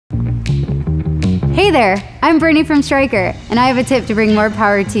Hey there, I'm Brittany from Stryker, and I have a tip to bring more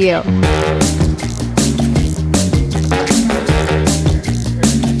power to you.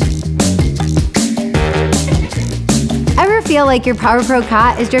 Ever feel like your Power Pro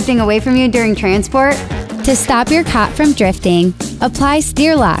cot is drifting away from you during transport? To stop your cot from drifting, apply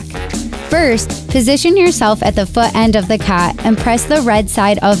steer lock. First, position yourself at the foot end of the cot and press the red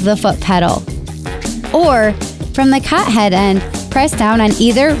side of the foot pedal. Or, from the cot head end, press down on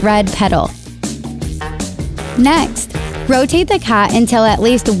either red pedal. Next, rotate the cot until at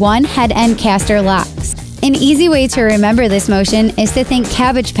least one head end caster locks. An easy way to remember this motion is to think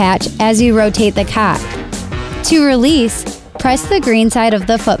Cabbage Patch as you rotate the cot. To release, press the green side of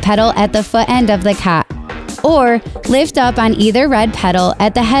the foot pedal at the foot end of the cot, or lift up on either red pedal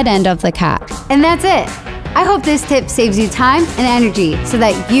at the head end of the cot. And that's it! I hope this tip saves you time and energy so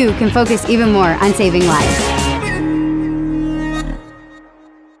that you can focus even more on saving lives.